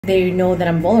They know that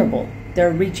I'm vulnerable. They're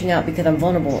reaching out because I'm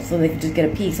vulnerable so they can just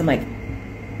get a piece. I'm like,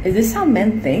 is this how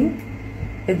men think?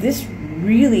 Is this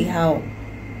really how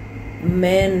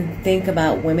men think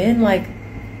about women? Like,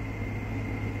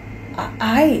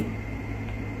 I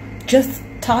just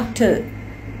talked to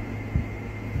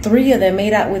 3 of them,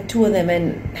 made out with 2 of them,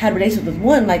 and had relations with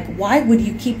 1. Like, why would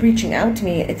you keep reaching out to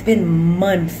me? It's been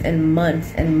months and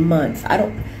months and months. I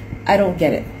don't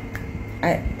get it.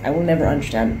 I will never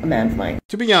understand a man's mind.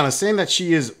 To be honest, saying that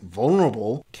she is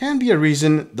vulnerable can be a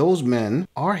reason those men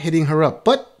are hitting her up,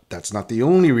 but that's not the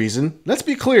only reason. Let's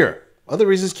be clear. Other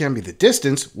reasons can be the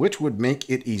distance, which would make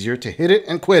it easier to hit it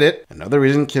and quit it. Another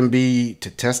reason can be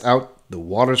to test out the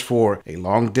waters for a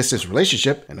long distance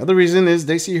relationship. Another reason is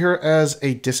they see her as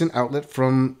a distant outlet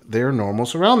from their normal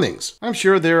surroundings. I'm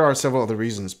sure there are several other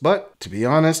reasons, but to be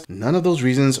honest, none of those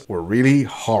reasons were really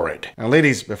horrid. Now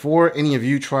ladies, before any of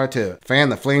you try to fan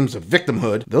the flames of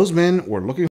victimhood, those men were looking